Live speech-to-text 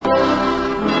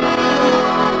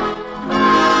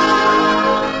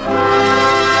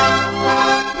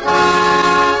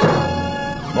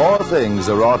things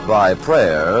are wrought by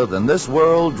prayer than this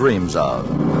world dreams of.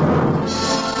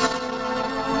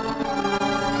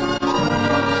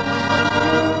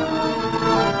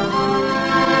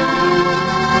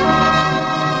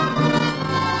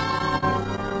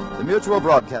 The Mutual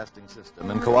Broadcasting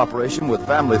System, in cooperation with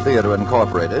Family Theater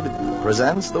Incorporated,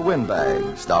 presents The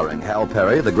Windbag, starring Hal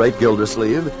Perry, the Great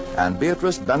Gildersleeve, and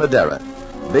Beatrice Benaderet.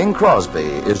 Bing Crosby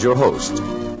is your host.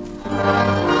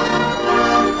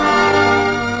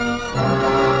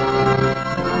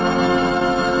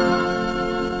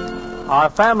 Our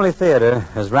Family Theater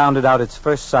has rounded out its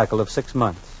first cycle of 6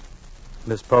 months.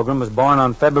 This program was born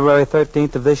on February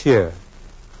 13th of this year.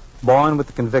 Born with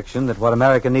the conviction that what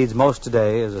America needs most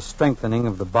today is a strengthening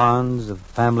of the bonds of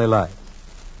family life.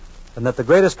 And that the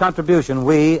greatest contribution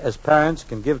we, as parents,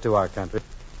 can give to our country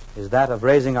is that of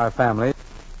raising our families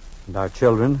and our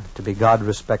children to be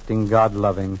God-respecting,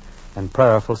 God-loving, and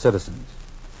prayerful citizens.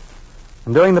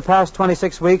 And during the past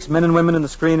 26 weeks, men and women in the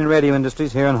screen and radio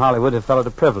industries here in Hollywood have felt it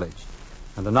a privilege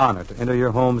and an honor to enter your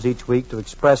homes each week to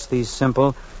express these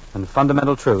simple and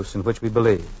fundamental truths in which we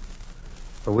believe.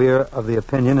 For we are of the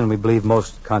opinion, and we believe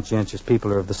most conscientious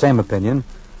people are of the same opinion,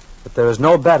 that there is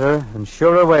no better and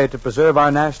surer way to preserve our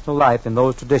national life in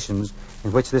those traditions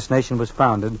in which this nation was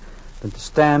founded than to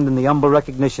stand in the humble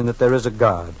recognition that there is a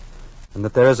God, and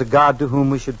that there is a God to whom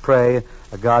we should pray,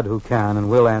 a God who can and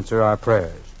will answer our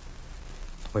prayers.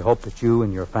 We hope that you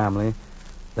and your family,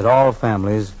 that all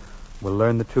families, will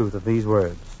learn the truth of these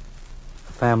words.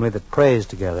 A family that prays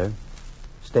together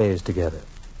stays together.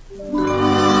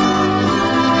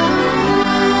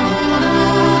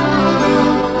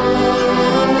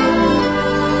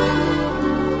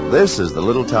 This is the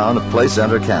little town of Clay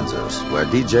Center, Kansas, where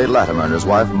D.J. Latimer and his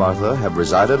wife Martha have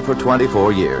resided for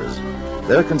 24 years.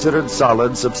 They're considered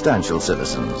solid, substantial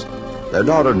citizens. Their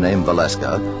daughter, named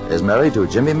Valeska, is married to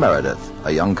Jimmy Meredith,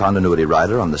 a young continuity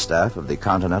writer on the staff of the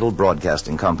Continental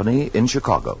Broadcasting Company in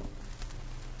Chicago.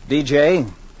 DJ,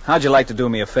 how'd you like to do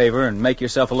me a favor and make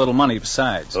yourself a little money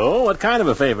besides? Oh, what kind of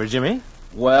a favor, Jimmy?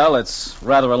 Well, it's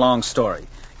rather a long story.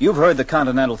 You've heard the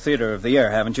Continental Theater of the Air,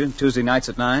 haven't you? Tuesday nights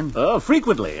at 9? Oh,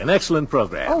 frequently. An excellent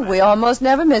program. Oh, we almost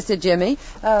never miss it, Jimmy.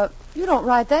 You don't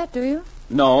write that, do you?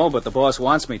 No, but the boss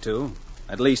wants me to.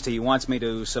 At least he wants me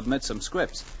to submit some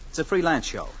scripts. It's a freelance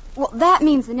show. Well, that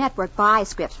means the network buys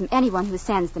scripts from anyone who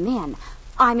sends them in.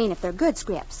 I mean, if they're good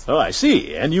scripts. Oh, I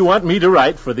see. And you want me to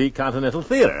write for the Continental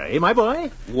Theater, eh, my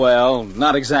boy? Well,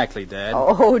 not exactly, Dad.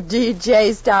 Oh,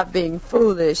 DJ, stop being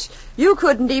foolish. You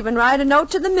couldn't even write a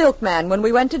note to the milkman when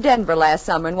we went to Denver last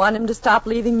summer and wanted him to stop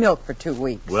leaving milk for 2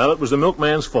 weeks. Well, it was the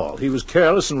milkman's fault. He was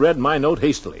careless and read my note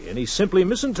hastily, and he simply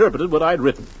misinterpreted what I'd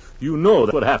written. You know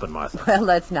that what happened, Martha. Well,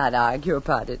 let's not argue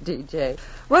about it, DJ.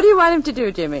 What do you want him to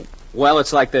do, Jimmy? Well,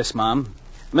 it's like this, Mom.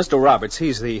 Mr. Roberts,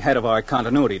 he's the head of our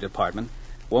continuity department.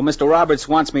 Well, Mr. Roberts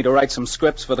wants me to write some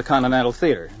scripts for the Continental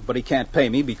Theater, but he can't pay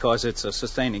me because it's a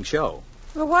sustaining show.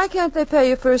 Well, why can't they pay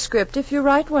you for a script if you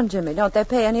write one, Jimmy? Don't they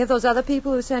pay any of those other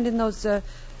people who send in those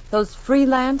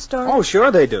freelance stories? Oh, sure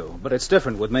they do, but it's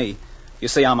different with me. You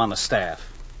see, I'm on the staff.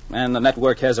 And the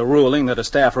network has a ruling that a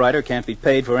staff writer can't be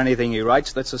paid for anything he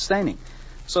writes that's sustaining.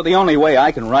 So the only way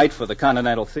I can write for the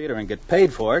Continental Theater and get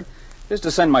paid for it is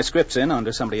to send my scripts in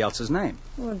under somebody else's name.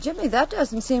 Well, Jimmy, that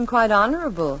doesn't seem quite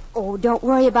honorable. Oh, don't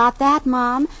worry about that,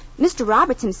 Mom. Mr.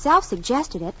 Roberts himself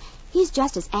suggested it. He's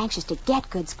just as anxious to get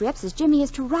good scripts as Jimmy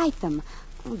is to write them.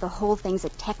 Oh, the whole thing's a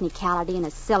technicality and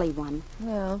a silly one.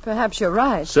 Well, perhaps you're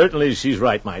right. Certainly she's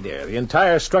right, my dear. The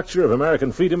entire structure of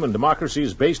American freedom and democracy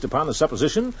is based upon the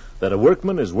supposition that a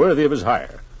workman is worthy of his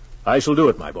hire. I shall do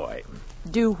it, my boy.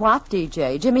 Do what,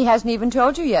 DJ? Jimmy hasn't even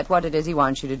told you yet what it is he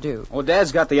wants you to do. Well,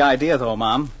 Dad's got the idea, though,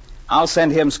 Mom. I'll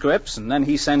send him scripts, and then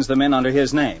he sends them in under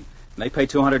his name. And they pay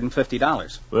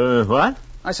 $250. What?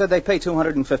 I said they pay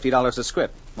 $250 a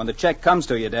script. When the check comes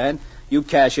to you, Dad, you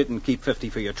cash it and keep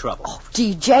 $50 for your trouble. Oh,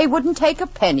 DJ wouldn't take a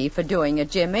penny for doing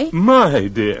it, Jimmy. My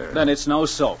dear. Then it's no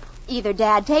soap. Either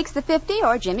Dad takes the 50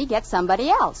 or Jimmy gets somebody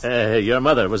else. Your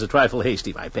mother was a trifle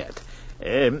hasty, my pet.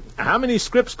 How many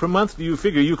scripts per month do you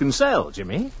figure you can sell,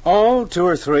 Jimmy? Oh, 2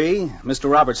 or 3.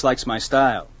 Mr. Roberts likes my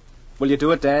style. Will you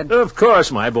do it, Dad? Of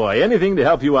course, my boy. Anything to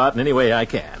help you out in any way I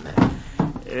can.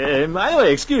 By the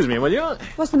way, excuse me, will you?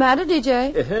 What's the matter,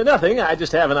 DJ? Nothing. I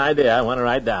just have an idea I want to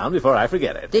write down before I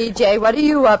forget it. DJ, what are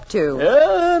you up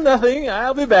to? Nothing.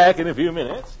 I'll be back in a few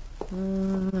minutes.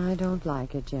 I don't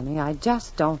like it, Jimmy. I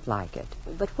just don't like it.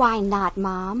 But why not,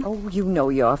 Mom? Oh, you know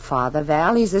your father,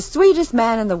 Val. He's the sweetest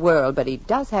man in the world, but he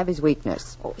does have his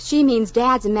weakness. Oh, she means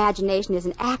Dad's imagination is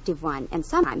an active one, and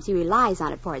sometimes he relies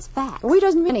on it for his facts. Oh, he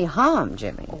doesn't mean any harm,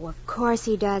 Jimmy. Oh, of course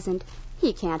he doesn't.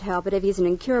 He can't help it if he's an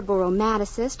incurable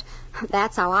romanticist.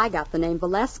 That's how I got the name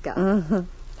Valeska. Mm-hmm.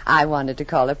 I wanted to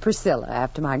call her Priscilla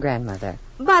after my grandmother.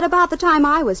 But about the time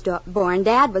I was born,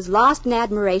 Dad was lost in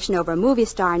admiration over a movie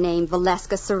star named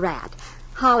Valeska Surratt.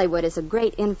 Hollywood is a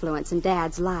great influence in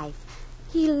Dad's life.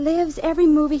 He lives every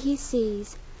movie he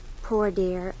sees. Poor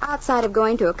dear. Outside of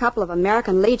going to a couple of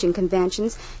American Legion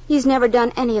conventions, he's never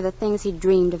done any of the things he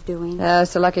dreamed of doing.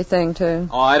 It's a lucky thing, too.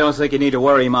 Oh, I don't think you need to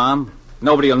worry, Mom.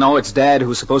 Nobody will know it's Dad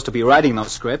who's supposed to be writing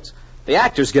those scripts. The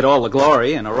actors get all the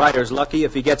glory, and a writer's lucky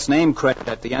if he gets name credit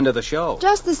at the end of the show.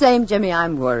 Just the same, Jimmy,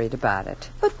 I'm worried about it.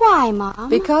 But why, Mom?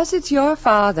 Because it's your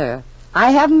father.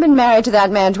 I haven't been married to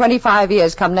that man 25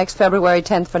 years come next February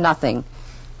 10th for nothing.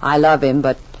 I love him,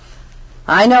 but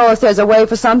I know if there's a way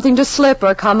for something to slip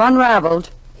or come unraveled,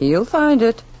 he'll find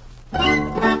it.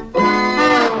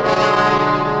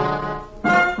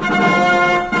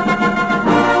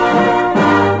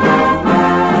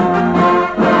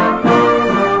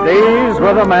 These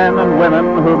were the men and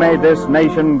women who made this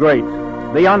nation great.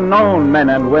 The unknown men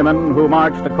and women who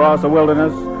marched across a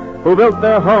wilderness, who built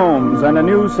their homes and a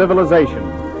new civilization.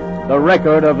 The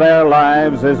record of their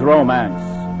lives is romance.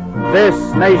 This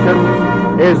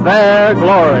nation is their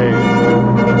glory.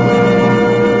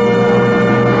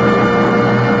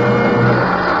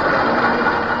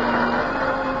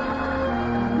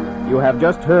 You have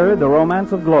just heard The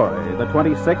Romance of Glory, the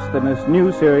 26th in this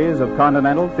new series of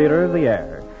Continental Theater of the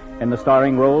Air. In the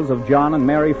starring roles of John and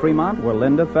Mary Fremont were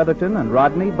Linda Featherton and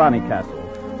Rodney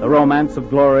Bonnycastle. The Romance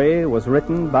of Glory was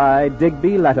written by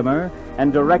Digby Latimer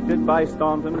and directed by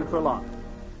Staunton Trelawney.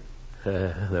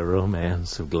 The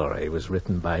Romance of Glory was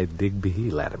written by Digby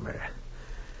Latimer.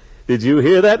 Did you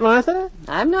hear that, Martha?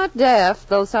 I'm not deaf,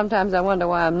 though sometimes I wonder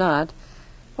why I'm not.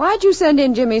 Why'd you send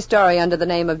in Jimmy's story under the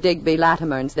name of Digby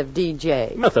Latimer instead of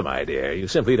DJ? Martha, my dear, you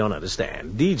simply don't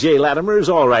understand. DJ Latimer is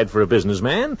all right for a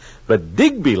businessman, but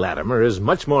Digby Latimer is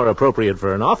much more appropriate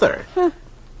for an author.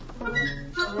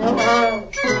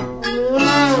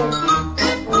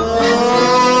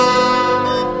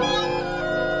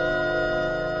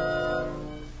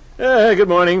 Good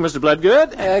morning, Mr.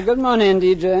 Bloodgood. Good morning,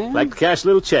 DJ. Like to cash a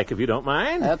little check, if you don't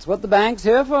mind. That's what the bank's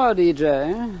here for,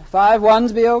 DJ. 5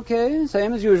 ones be okay,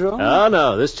 same as usual. Oh,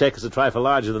 no, this check is a trifle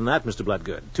larger than that, Mr.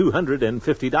 Bloodgood.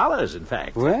 $250, in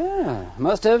fact. Well,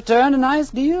 must have turned a nice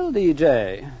deal,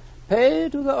 DJ. Pay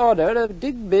to the order of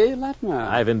Digby Latimer.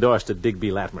 I've endorsed it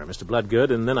Digby Latimer, Mr.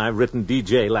 Bloodgood, and then I've written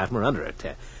DJ Latimer under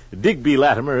it. Digby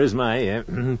Latimer is my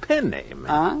pen name.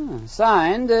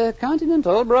 Signed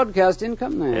Continental Broadcasting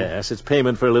Company. Yes, it's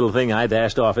payment for a little thing I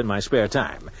dashed off in my spare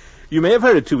time. You may have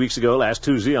heard it 2 weeks ago, last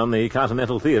Tuesday, on the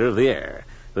Continental Theater of the Air.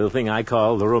 Little thing I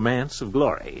call The Romance of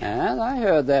Glory. Yes, I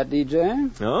heard that,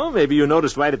 DJ. Oh, maybe you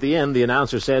noticed right at the end the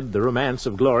announcer said The Romance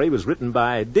of Glory was written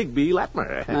by Digby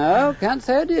Latimer. No, can't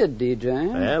say I did,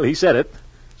 DJ. Well, he said it.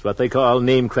 It's what they call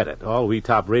name credit. All we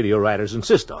top radio writers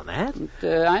insist on that.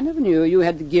 But, I never knew you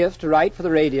had the gift to write for the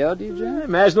radio, DJ. I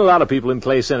imagine a lot of people in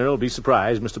Clay Center will be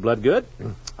surprised, Mr. Bloodgood.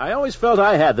 I always felt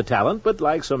I had the talent, but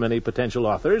like so many potential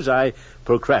authors, I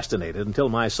procrastinated until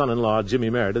my son-in-law, Jimmy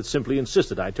Meredith, simply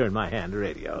insisted I turn my hand to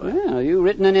radio. Well, you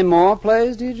written any more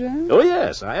plays, DJ? Oh,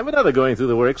 yes. I have another going through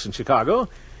the works in Chicago.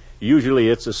 Usually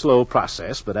it's a slow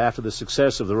process, but after the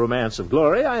success of The Romance of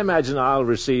Glory, I imagine I'll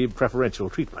receive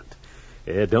preferential treatment.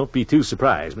 Don't be too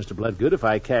surprised, Mr. Bloodgood, if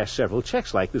I cash several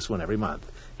checks like this one every month.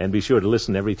 And be sure to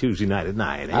listen every Tuesday night at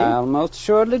 9, eh? I'll most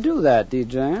surely do that,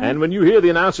 DJ. And when you hear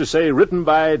the announcer say, written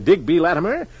by Digby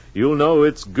Latimer, you'll know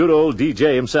it's good old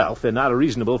DJ himself and not a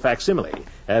reasonable facsimile,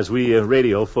 as we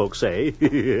radio folks say.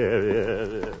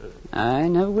 I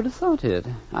never would have thought it.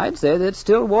 I'd say that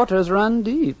still waters run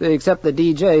deep, except the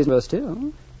DJs were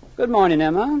still. Good morning,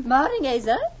 Emma. Morning,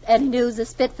 Asa. Any news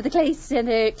is fit for the Clay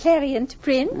Center Clarion to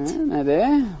print?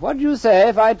 Maybe. What'd you say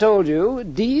if I told you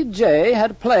DJ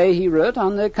had a play he wrote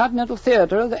on the Continental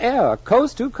Theater of the Air,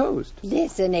 coast to coast?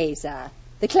 Listen, Asa.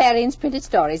 The Clarion's printed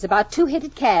stories about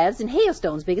 2-headed calves and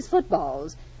hailstones big as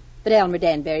footballs. But Elmer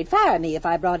Danbury'd fire me if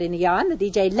I brought in a yarn that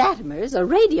DJ Latimer's a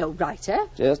radio writer.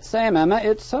 Just the same, Emma,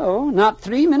 it's so. Not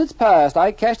 3 minutes past,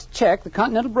 I cashed a check the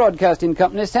Continental Broadcasting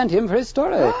Company sent him for his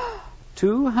story.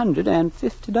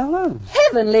 $250.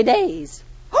 Heavenly days.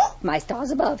 Oh, my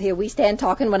stars above, here we stand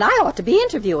talking when I ought to be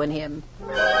interviewing him.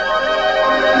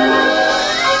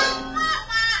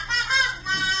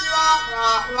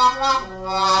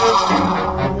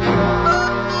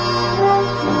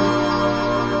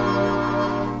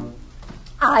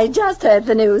 I just heard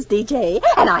the news, DJ,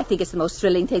 and I think it's the most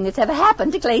thrilling thing that's ever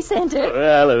happened to Clay Center.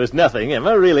 Well, it was nothing,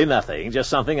 Emma, really nothing.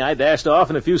 Just something I dashed off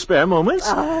in a few spare moments.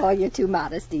 Oh, you're too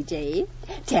modest, DJ.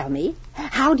 Tell me,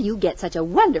 how do you get such a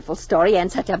wonderful story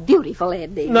and such a beautiful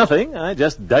ending? Nothing. I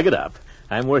just dug it up.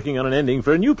 I'm working on an ending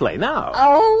for a new play now.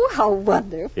 Oh, how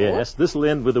wonderful. Yes, this will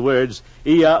end with the words,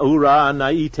 Ia ura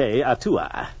naite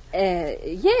atua.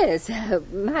 Yes.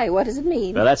 My, what does it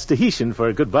mean? Well, that's Tahitian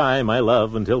for goodbye, my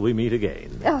love, until we meet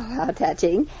again. Oh, how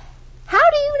touching. How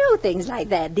do you know things like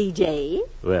that, DJ?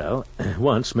 Well,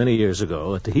 once, many years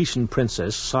ago, a Tahitian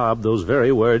princess sobbed those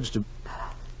very words to...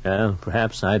 Well,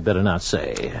 perhaps I'd better not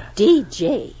say.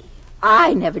 DJ,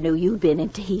 I never knew you'd been in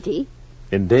Tahiti.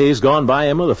 In days gone by,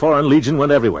 Emma, the Foreign Legion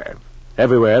went everywhere.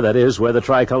 Everywhere, that is, where the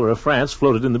tricolor of France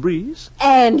floated in the breeze.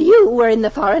 And you were in the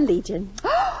Foreign Legion.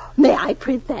 May I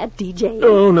print that, DJ?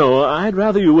 Oh, no, I'd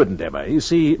rather you wouldn't, Emma. You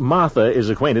see, Martha is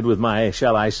acquainted with my,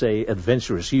 shall I say,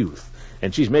 adventurous youth,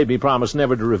 and she's made me promise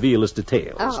never to reveal its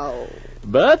details. Oh.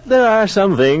 But there are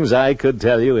some things I could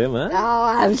tell you, Emma. Oh,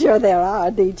 I'm sure there are,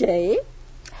 DJ.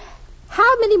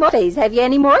 How many more days? Have you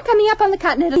any more coming up on the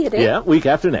Continental Theater? Yeah, week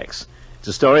after next. It's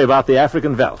a story about the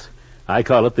African veldt. I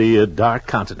call it the Dark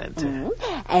Continent. Mm-hmm.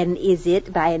 And is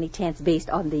it, by any chance, based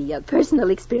on the personal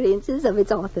experiences of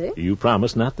its author? You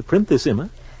promise not to print this, Emma?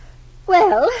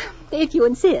 Well, if you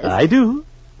insist. I do.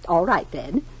 All right,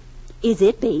 then. Is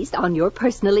it based on your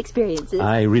personal experiences?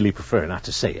 I really prefer not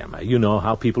to say, Emma. You know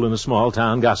how people in a small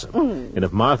town gossip. And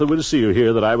if Martha were to see or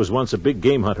hear that I was once a big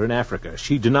game hunter in Africa,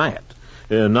 she'd deny it.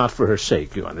 Not for her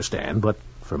sake, you understand, but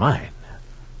for mine.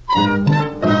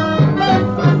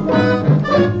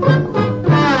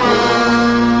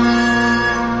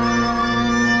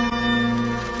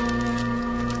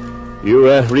 You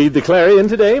read the Clarion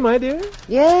today, my dear?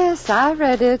 Yes, I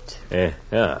read it.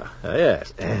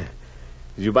 Yes.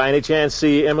 Did you by any chance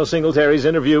see Emma Singletary's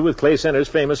interview with Clay Center's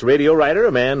famous radio writer,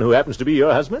 a man who happens to be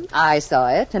your husband? I saw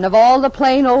it, and of all the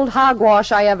plain old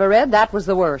hogwash I ever read, that was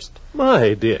the worst.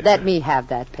 My dear. Let me have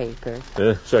that paper.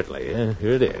 Certainly.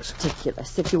 Here it is.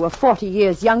 Ridiculous. If you were 40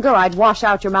 years younger, I'd wash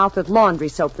out your mouth with laundry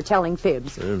soap for telling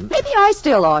fibs. Maybe I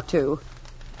still ought to.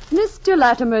 Mr.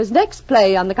 Latimer's next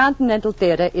play on the Continental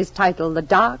Theater is titled The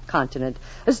Dark Continent,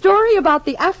 a story about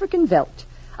the African veldt.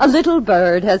 A little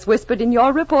bird has whispered in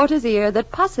your reporter's ear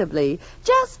that possibly,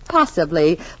 just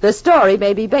possibly, the story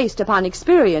may be based upon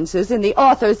experiences in the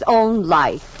author's own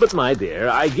life. But, my dear,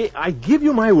 I give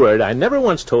you my word, I never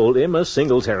once told Emma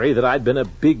Singletary that I'd been a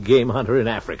big game hunter in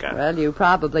Africa. Well, you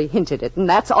probably hinted it, and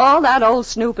that's all that old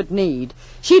snoop'd need.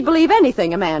 She'd believe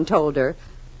anything a man told her.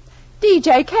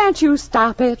 DJ, can't you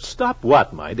stop it? Stop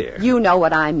what, my dear? You know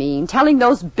what I mean. Telling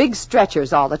those big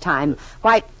stretchers all the time.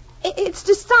 Why, it's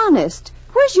dishonest.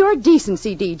 Where's your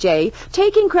decency, DJ?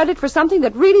 Taking credit for something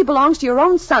that really belongs to your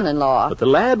own son-in-law. But the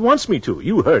lad wants me to.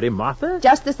 You heard him, Martha.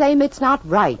 Just the same, it's not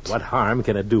right. What harm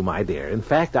can it do, my dear? In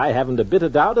fact, I haven't a bit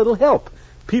of doubt it'll help.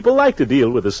 People like to deal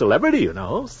with a celebrity, you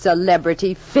know.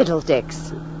 Celebrity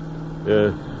fiddledicks.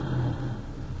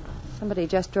 Somebody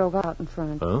just drove out in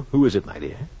front. Oh, who is it, my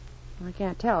dear? I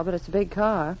can't tell, but it's a big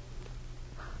car.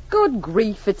 Good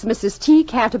grief, it's Mrs. T.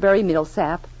 Canterbury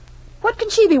Millsap. What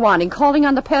can she be wanting, calling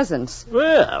on the peasants?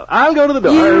 Well, I'll go to the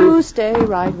door. You stay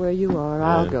right where you are.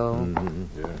 I'll go.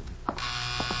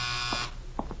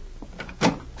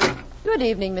 Good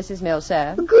evening, Mrs.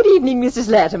 Millsap. Good evening, Mrs.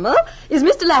 Latimer. Is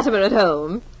Mr. Latimer at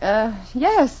home?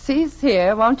 Yes, he's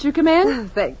here. Won't you come in?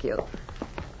 Thank you.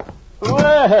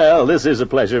 Well, this is a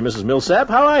pleasure, Mrs. Millsap.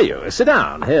 How are you? Sit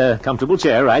down. Here, comfortable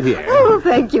chair right here. Oh,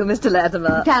 thank you, Mr.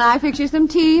 Latimer. Can I fix you some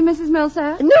tea, Mrs.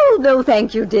 Millsap? No,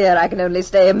 thank you, dear. I can only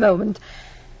stay a moment.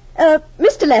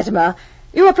 Mr. Latimer,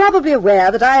 you are probably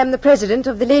aware that I am the president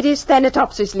of the Ladies'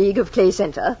 Thanatopsis League of Clay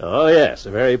Center. Oh, yes.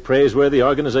 A very praiseworthy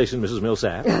organization, Mrs.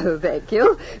 Millsap. Oh, thank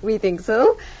you. We think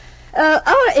so.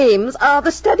 Our aims are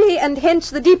the study and hence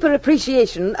the deeper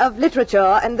appreciation of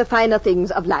literature and the finer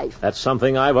things of life. That's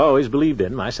something I've always believed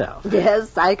in myself.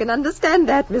 Yes, I can understand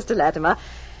that, Mr. Latimer.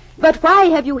 But why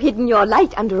have you hidden your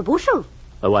light under a bushel?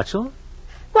 A what, so?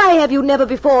 Why have you never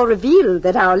before revealed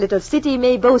that our little city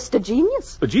may boast a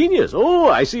genius? A genius? Oh,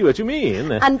 I see what you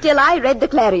mean. Until I read the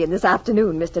Clarion this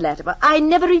afternoon, Mr. Latimer, I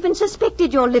never even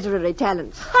suspected your literary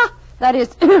talents. Ha! That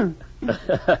is...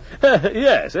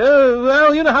 Yes.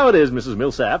 Well, you know how it is, Mrs.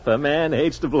 Millsap. A man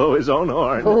hates to blow his own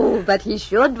horn. Oh, but he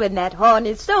should when that horn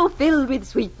is so filled with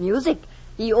sweet music.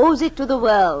 He owes it to the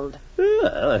world.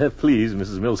 Please,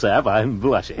 Mrs. Millsap, I'm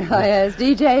blushing. Oh, yes,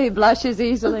 DJ blushes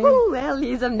easily. Oh, well,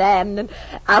 he's a man, and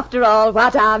after all,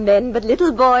 what are men but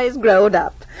little boys grown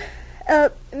up?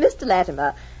 Mr.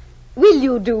 Latimer, will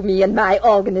you do me and my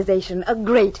organization a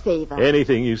great favor?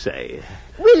 Anything you say.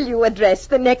 Will you address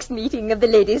the next meeting of the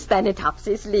Ladies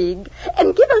Thanatopsis League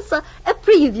and give us a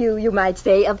preview, you might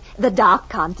say, of the Dark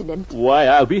Continent? Why,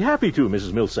 I'll be happy to,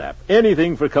 Mrs. Millsap.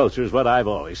 Anything for culture is what I've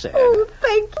always said. Oh,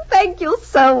 thank you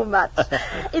so much.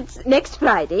 It's next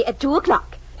Friday at 2:00,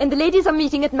 and the ladies are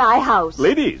meeting at my house.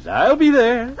 Ladies, I'll be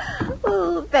there.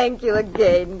 Oh, thank you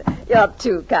again. You're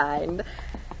too kind.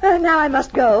 Now I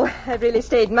must go. I've really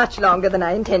stayed much longer than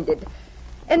I intended.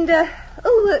 And,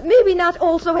 may we not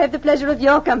also have the pleasure of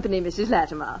your company, Mrs.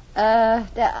 Latimer?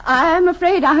 I'm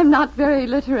afraid I'm not very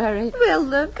literary.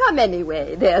 Well, come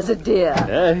anyway. There's a dear.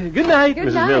 Good night,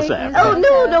 Mrs. Millsap.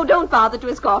 Oh, no, don't bother to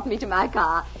escort me to my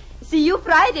car. See you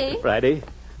Friday. Friday.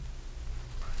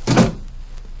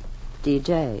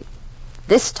 DJ,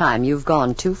 this time you've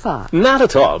gone too far. Not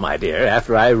at all, my dear.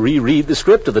 After I reread the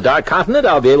script of The Dark Continent,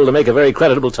 I'll be able to make a very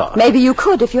creditable talk. Maybe you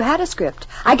could if you had a script.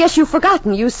 I guess you've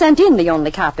forgotten you sent in the only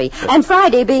copy. And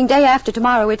Friday being day after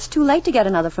tomorrow, it's too late to get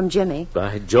another from Jimmy.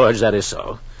 By George, that is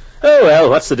so. Oh, well,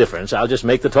 what's the difference? I'll just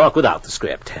make the talk without the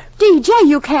script. DJ,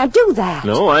 you can't do that.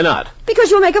 No, why not?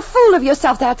 Because you'll make a fool of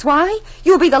yourself, that's why.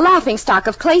 You'll be the laughingstock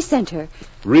of Clay Center.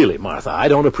 Really, Martha, I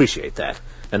don't appreciate that.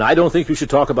 And I don't think you should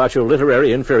talk about your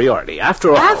literary inferiority.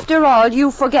 After all,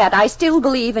 you forget I still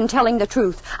believe in telling the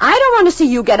truth. I don't want to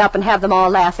see you get up and have them all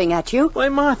laughing at you. Why,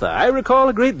 Martha, I recall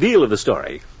a great deal of the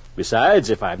story. Besides,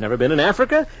 if I've never been in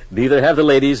Africa, neither have the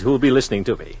ladies who'll be listening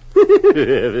to me.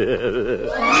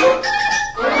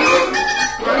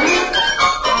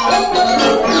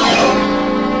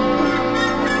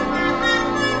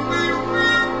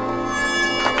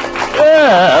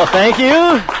 Well, thank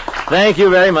you. Thank you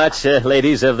very much,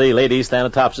 ladies of the Ladies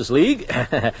Thanatopsis League.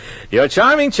 Your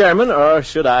charming chairman, or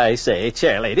should I say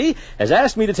chairlady, has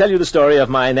asked me to tell you the story of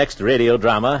my next radio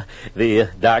drama, The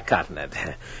Dark Continent.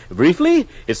 Briefly,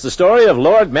 it's the story of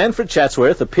Lord Manfred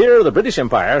Chatsworth, a peer of the British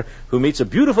Empire, who meets a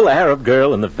beautiful Arab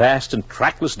girl in the vast and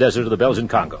trackless desert of the Belgian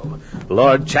Congo.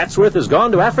 Lord Chatsworth has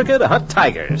gone to Africa to hunt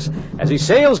tigers. As he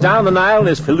sails down the Nile in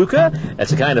his felucca,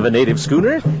 that's a kind of a native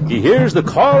schooner, he hears the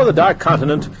call of the Dark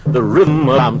Continent, the rhythm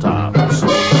of tom-toms.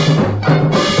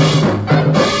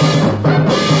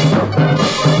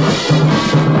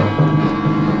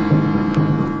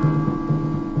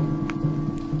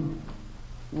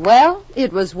 Well,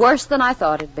 it was worse than I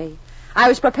thought it'd be. I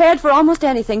was prepared for almost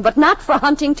anything, but not for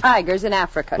hunting tigers in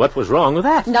Africa. What was wrong with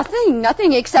that?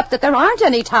 Nothing, except that there aren't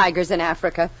any tigers in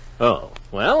Africa. Oh,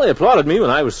 well, they applauded me when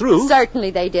I was through.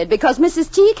 Certainly they did, because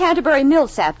Mrs. T. Canterbury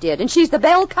Millsap did, and she's the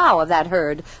bell cow of that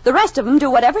herd. The rest of them do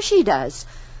whatever she does.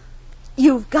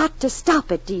 You've got to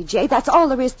stop it, DJ. That's all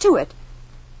there is to it.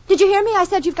 Did you hear me? I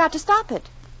said you've got to stop it.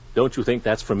 Don't you think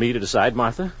that's for me to decide,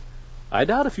 Martha? I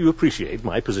doubt if you appreciate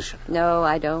my position. No,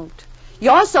 I don't.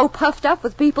 You're so puffed up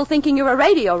with people thinking you're a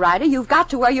radio writer, you've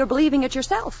got to where you're believing it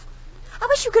yourself. I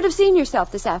wish you could have seen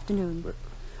yourself this afternoon.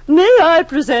 May I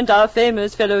present our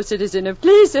famous fellow citizen of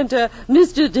Clay Center,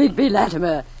 Mr. Digby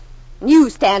Latimer. You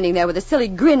standing there with a silly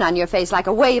grin on your face like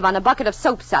a wave on a bucket of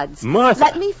soap suds. Martha!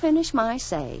 Let me finish my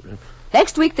say.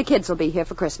 Next week, the kids will be here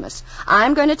for Christmas.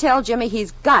 I'm going to tell Jimmy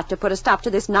he's got to put a stop to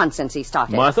this nonsense he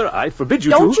started. Martha, I forbid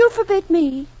you to... Don't you forbid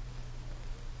me.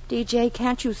 DJ,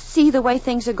 can't you see the way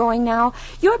things are going now?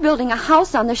 You're building a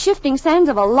house on the shifting sands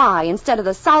of a lie instead of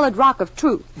the solid rock of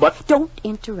truth. But... Don't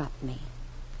interrupt me.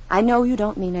 I know you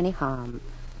don't mean any harm.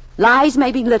 Lies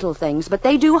may be little things, but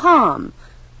they do harm.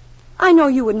 I know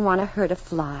you wouldn't want to hurt a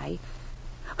fly.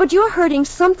 But you're hurting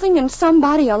something and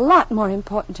somebody a lot more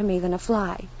important to me than a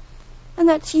fly. And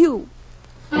that's you.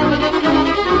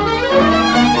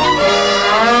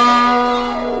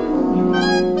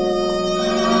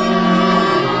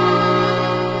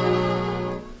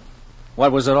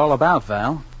 What was it all about,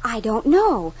 Val? I don't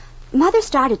know. Mother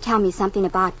started telling me something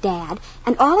about Dad,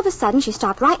 and all of a sudden she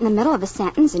stopped right in the middle of a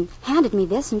sentence and handed me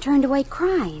this and turned away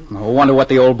crying. I wonder what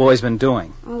the old boy's been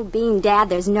doing. Oh, being Dad,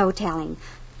 there's no telling.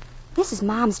 This is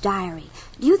Mom's diary.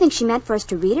 Do you think she meant for us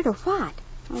to read it or what?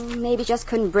 Oh, maybe just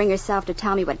couldn't bring herself to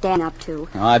tell me what Dad's up to.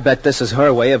 Oh, I bet this is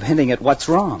her way of hinting at what's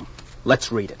wrong.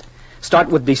 Let's read it. Start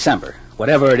with December.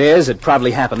 Whatever it is, it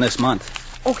probably happened this month.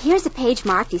 Oh, here's a page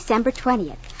marked December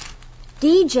 20th.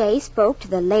 DJ spoke to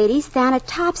the Ladies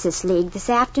Thanatopsis League this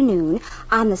afternoon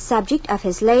on the subject of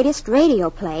his latest radio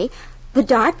play, The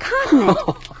Dark Continent.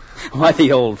 Why,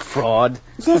 the old fraud.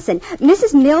 Listen,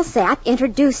 Mrs. Millsap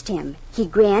introduced him. He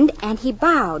grinned and he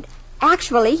bowed.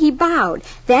 Actually, he bowed.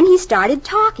 Then he started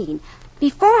talking.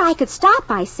 Before I could stop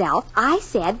myself, I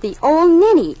said, the old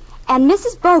ninny. And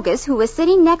Mrs. Bogus, who was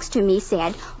sitting next to me,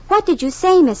 said, what did you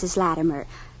say, Mrs. Latimer?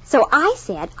 So I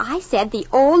said, the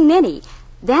old ninny.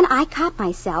 Then I caught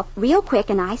myself real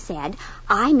quick and I said,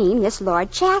 I mean this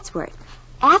Lord Chatsworth.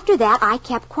 After that, I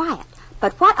kept quiet.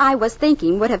 But what I was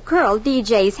thinking would have curled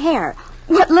DJ's hair.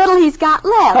 What little he's got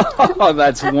left. Oh,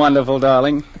 that's wonderful,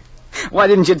 darling. Why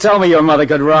didn't you tell me your mother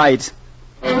could write?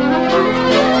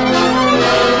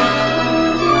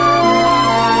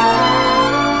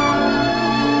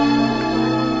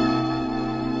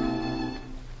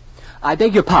 I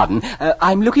beg your pardon.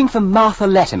 I'm looking for Martha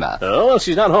Latimer. Oh, well,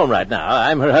 she's not home right now.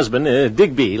 I'm her husband,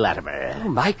 Digby Latimer. Oh,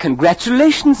 my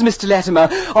congratulations, Mr. Latimer,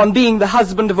 on being the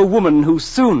husband of a woman who's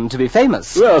soon to be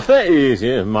famous. Well,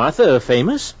 Martha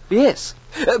famous? Yes.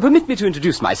 Permit me to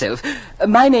introduce myself.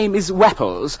 My name is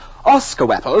Wapples, Oscar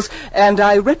Wapples, and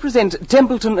I represent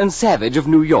Templeton and Savage of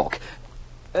New York.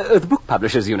 The book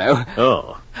publishers, you know.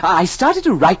 Oh. I started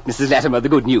to write Mrs. Latimer the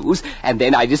good news, and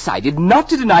then I decided not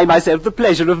to deny myself the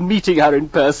pleasure of meeting her in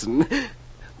person.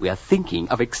 We are thinking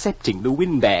of accepting the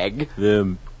windbag.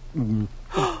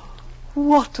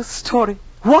 What a story.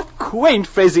 What quaint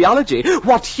phraseology.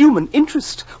 What human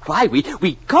interest. Why,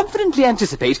 we confidently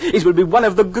anticipate it will be one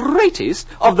of the greatest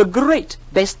of the great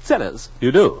bestsellers.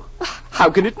 You do? How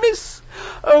can it miss?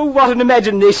 Oh, what an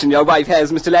imagination your wife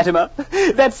has, Mr. Latimer.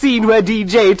 That scene where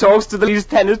DJ talks to the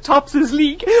lieutenant tops his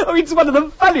league. Oh, it's one of the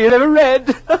funniest I've ever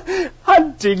read.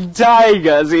 Hunting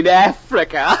tigers in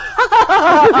Africa.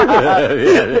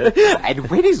 And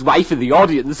when his wife in the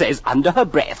audience says under her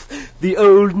breath, the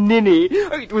old ninny,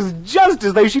 oh, it was just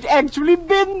as though she'd actually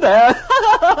been there.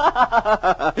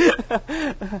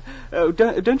 Oh,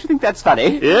 don't you think that's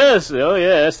funny? Yes, oh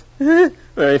yes.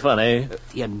 Very funny.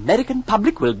 The American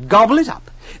public will gobble it up.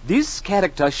 This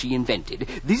character she invented,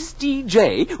 this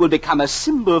DJ, will become a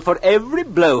symbol for every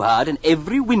blowhard and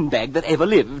every windbag that ever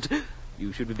lived.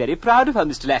 You should be very proud of her,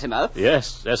 Mr. Latimer.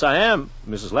 Yes, I am.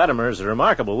 Mrs. Latimer is a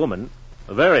remarkable woman.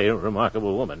 A very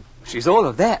remarkable woman. She's all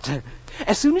of that.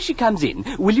 As soon as she comes in,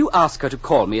 will you ask her to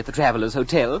call me at the Traveller's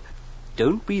Hotel?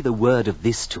 Don't breathe a word of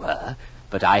this to her,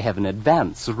 but I have an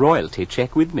advance royalty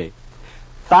check with me.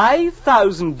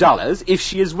 $5,000 if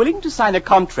she is willing to sign a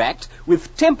contract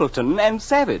with Templeton and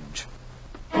Savage.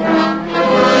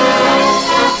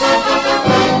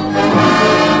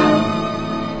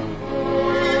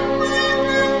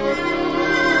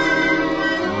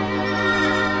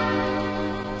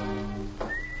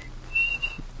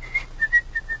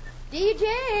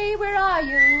 DJ, where are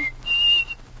you?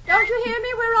 Don't you hear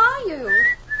me? Where are you?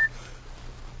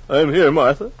 I'm here,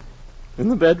 Martha. In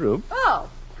the bedroom. Oh,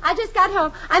 I just got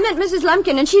home. I met Mrs.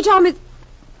 Lumpkin, and she told me...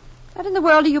 What in the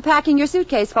world are you packing your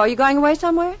suitcase for? Are you going away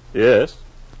somewhere? Yes.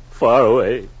 Far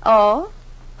away. Oh?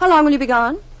 How long will you be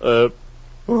gone? A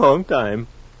long time.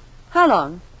 How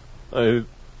long? I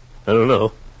don't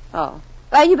know. Oh.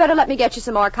 Well, you better let me get you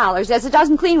some more collars. There's a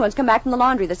dozen clean ones come back from the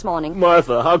laundry this morning.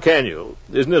 Martha, how can you?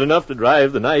 Isn't it enough to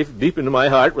drive the knife deep into my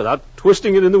heart without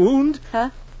twisting it in the wound?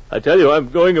 Huh? I tell you, I'm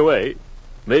going away.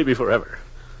 Maybe forever.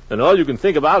 And all you can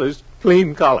think about is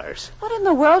clean collars. What in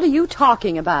the world are you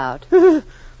talking about?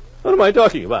 What am I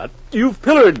talking about? You've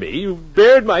pillared me. You've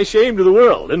bared my shame to the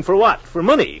world. And for what? For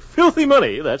money. Filthy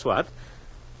money, that's what.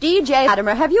 DJ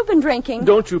Latimer, have you been drinking?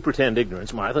 Don't you pretend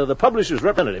ignorance, Martha. The publisher's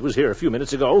representative was here a few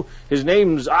minutes ago. His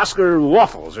name's Oscar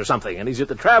Waffles or something, and he's at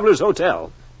the Traveller's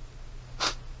Hotel.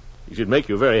 He should make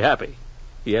you very happy.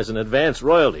 He has an advance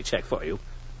royalty check for you.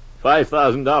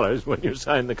 $5,000 when you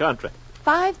sign the contract.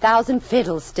 5,000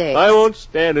 fiddlesticks. I won't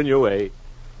stand in your way.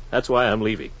 That's why I'm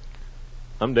leaving.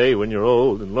 Someday when you're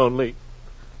old and lonely,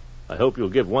 I hope you'll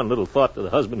give one little thought to the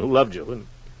husband who loved you and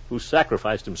who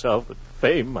sacrificed himself that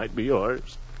fame might be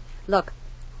yours. Look,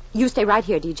 you stay right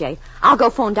here, DJ. I'll go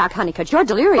phone Doc Honeycutt. You're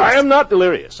delirious. I am not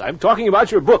delirious. I'm talking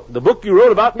about your book, the book you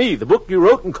wrote about me, the book you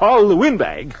wrote and called The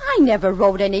Windbag. I never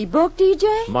wrote any book,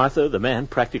 DJ. Martha, the man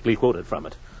practically quoted from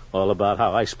it. All about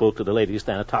how I spoke to the ladies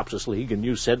Thanatopsis League and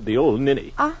you said the old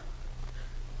ninny.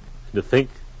 To think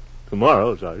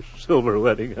tomorrow's our silver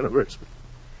wedding anniversary.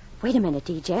 Wait a minute,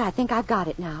 DJ. I think I've got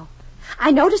it now.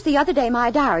 I noticed the other day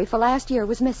my diary for last year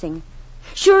was missing.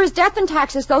 Sure as death and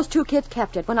taxes, those two kids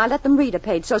kept it when I let them read a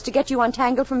page so as to get you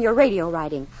untangled from your radio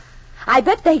writing. I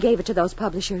bet they gave it to those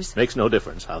publishers. Makes no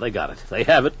difference how they got it. They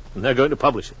have it, and they're going to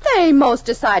publish it. They most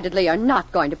decidedly are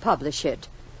not going to publish it.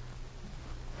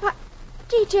 What?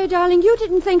 DJ, darling, you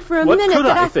didn't think for a minute What could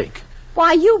that I think?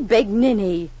 Why, you big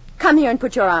ninny. Come here and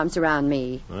put your arms around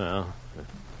me. Well...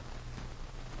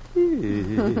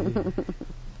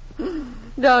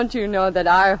 Don't you know that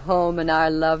our home and our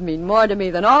love mean more to me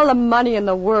than all the money in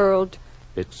the world?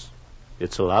 It's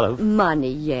a lot of...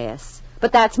 Money, yes.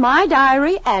 But that's my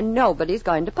diary, and nobody's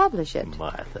going to publish it.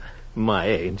 Martha, my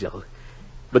angel.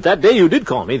 But that day you did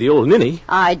call me the old ninny.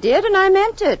 I did, and I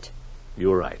meant it.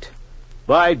 You're right.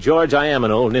 By George, I am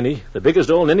an old ninny, the biggest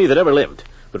old ninny that ever lived.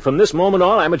 But from this moment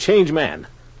on, I'm a changed man.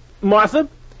 Martha,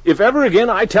 if ever again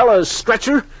I tell a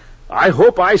stretcher, I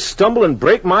hope I stumble and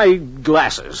break my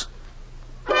glasses.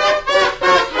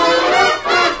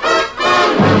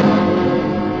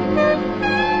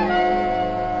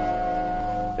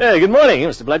 Good morning,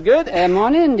 Mr. Bloodgood.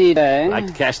 Morning, DJ. I'd like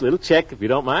to cash a little check, if you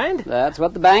don't mind. That's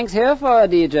what the bank's here for,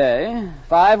 DJ.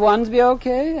 5 ones be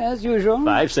okay, as usual?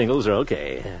 5 singles are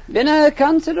okay. Been a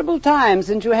considerable time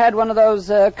since you had one of those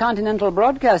Continental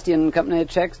Broadcasting Company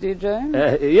checks,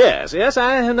 DJ. Yes,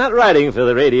 I'm not writing for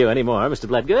the radio anymore, Mr.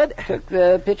 Bloodgood. Took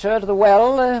the pitcher to the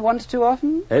well once too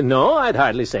often? No, I'd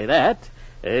hardly say that.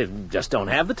 Just don't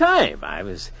have the time. I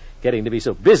was getting to be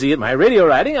so busy at my radio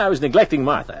writing, I was neglecting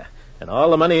Martha. And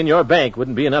all the money in your bank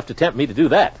wouldn't be enough to tempt me to do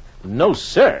that. No,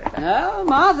 sir. Well,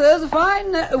 Martha's a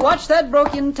fine... watch that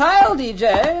broken tile,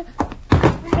 DJ.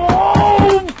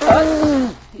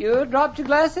 Oh! You dropped your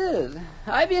glasses.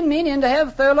 I've been meaning to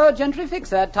have Thurlow Gentry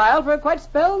fix that tile for quite a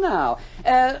spell now.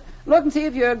 Look and see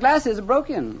if your glasses are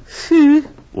broken.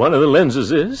 One of the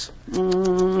lenses is.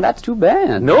 That's too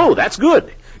bad. No, that's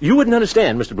good. You wouldn't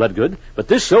understand, Mr. Bloodgood, but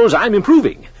this shows I'm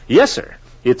improving. Yes, sir.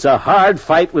 It's a hard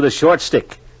fight with a short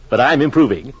stick. But I'm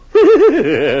improving.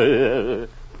 There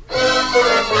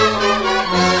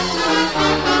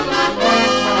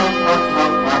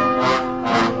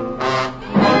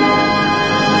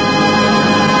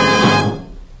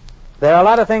are a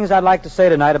lot of things I'd like to say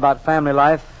tonight about family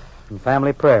life and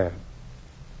family prayer.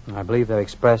 I believe they're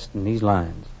expressed in these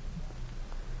lines.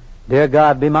 Dear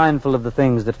God, be mindful of the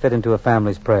things that fit into a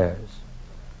family's prayers.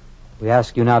 We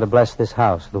ask you now to bless this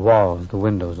house, the walls, the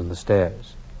windows, and the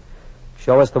stairs.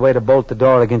 Show us the way to bolt the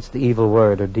door against the evil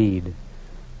word or deed.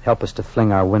 Help us to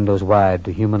fling our windows wide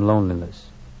to human loneliness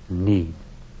and need.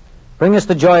 Bring us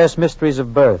the joyous mysteries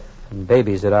of birth and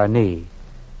babies at our knee.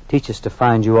 Teach us to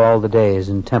find you all the days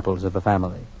in temples of a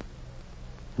family.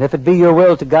 And if it be your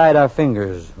will to guide our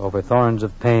fingers over thorns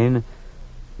of pain,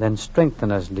 then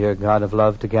strengthen us, dear God of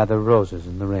love, to gather roses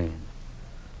in the rain.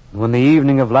 And when the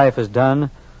evening of life is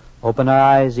done, open our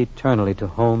eyes eternally to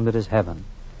home that is heaven.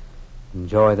 And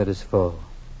joy that is full.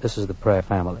 This is the prayer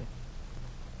family.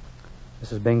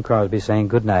 This is Bing Crosby saying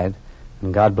good night,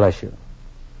 and God bless you.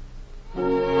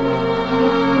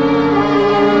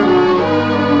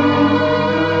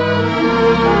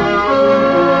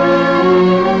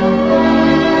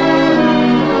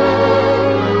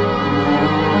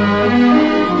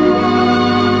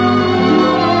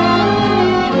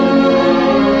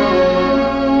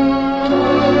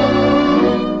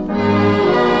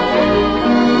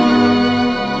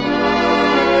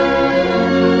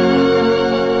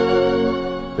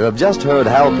 You have just heard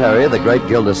Hal Perry, the great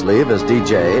Gildersleeve, as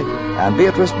DJ, and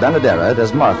Beatrice Benaderet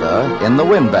as Martha in The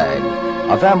Windbag,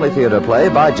 a family theater play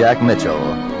by Jack Mitchell.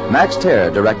 Max Terr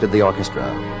directed the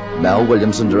orchestra. Mel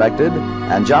Williamson directed,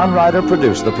 and John Ryder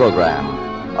produced the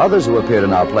program. Others who appeared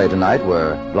in our play tonight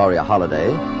were Gloria Holliday,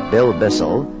 Bill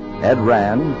Bissell, Ed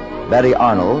Rand, Betty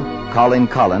Arnold, Colleen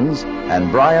Collins,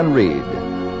 and Brian Reed.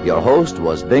 Your host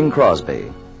was Bing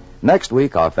Crosby. Next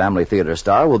week, our family theater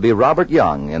star will be Robert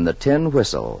Young in The Tin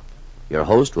Whistle. Your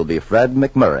host will be Fred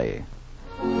McMurray.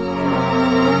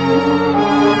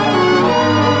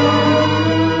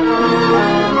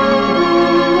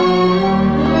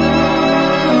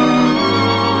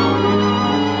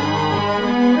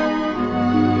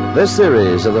 This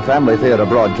series of the Family Theater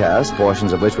broadcast,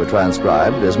 portions of which were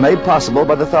transcribed, is made possible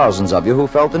by the thousands of you who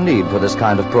felt the need for this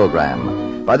kind of program.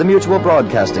 By the Mutual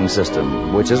Broadcasting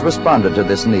System, which has responded to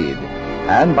this need,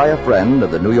 and by a friend of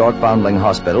the New York Foundling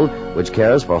Hospital, which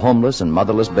cares for homeless and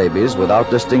motherless babies without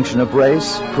distinction of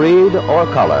race, creed, or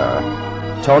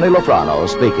color. Tony Lofrano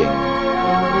speaking.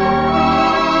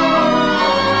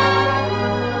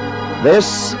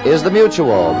 This is the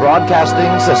Mutual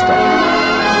Broadcasting System.